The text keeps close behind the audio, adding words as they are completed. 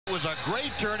It was a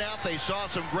great turnout. They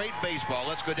saw some great baseball.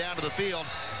 Let's go down to the field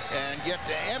and get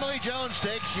Emily Jones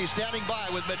takes. She's standing by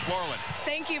with Mitch Moreland.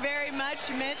 Thank you very much,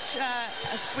 Mitch. A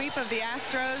sweep of the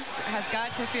Astros has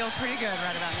got to feel pretty good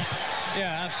right about now.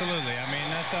 Yeah, absolutely. I mean,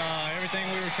 that's everything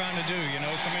we were trying to do, you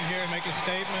know, come in here and make a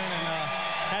statement, and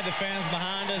had the fans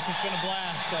behind us. It's been a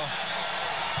blast. So.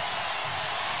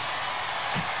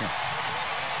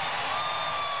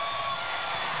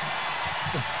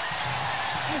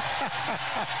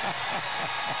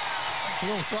 A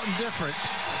little something different.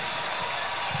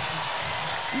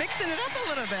 Mixing it up a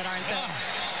little bit, aren't they?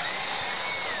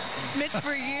 Mitch,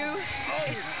 for you,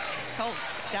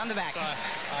 down the back.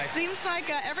 Seems like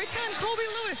every time Colby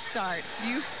Lewis starts,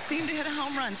 you seem to hit a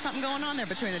home run. Something going on there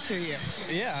between the two of you.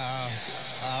 Yeah,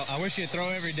 I wish you'd throw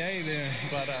every day then,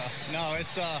 but no,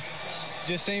 it's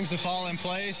just seems to fall in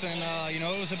place, and you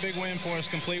know, it was a big win for us,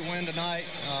 complete win tonight.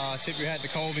 Tip your hat to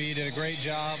Colby. He did a great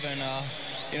job, and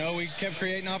you know, we kept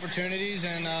creating opportunities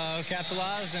and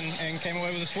capitalized and came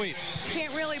away with a sweep.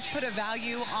 Can't really put a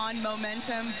value on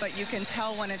momentum, but you can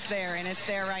tell when it's there, and it's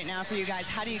there right now for you guys.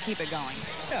 How do you keep it going?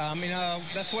 Yeah, I mean,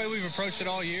 that's the way we've approached it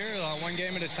all year, one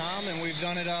game at a time, and we've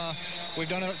done it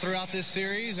throughout this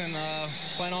series, and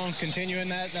plan on continuing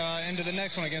that into the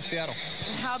next one against Seattle.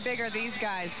 How big are these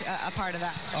guys a part of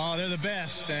that? Oh, they're the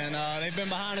best, and they've been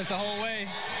behind us the whole way.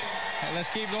 Let's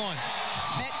keep going.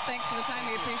 Mitch, thanks for the time.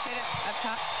 We appreciate it. Up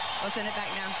top, we'll send it back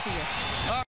down to you.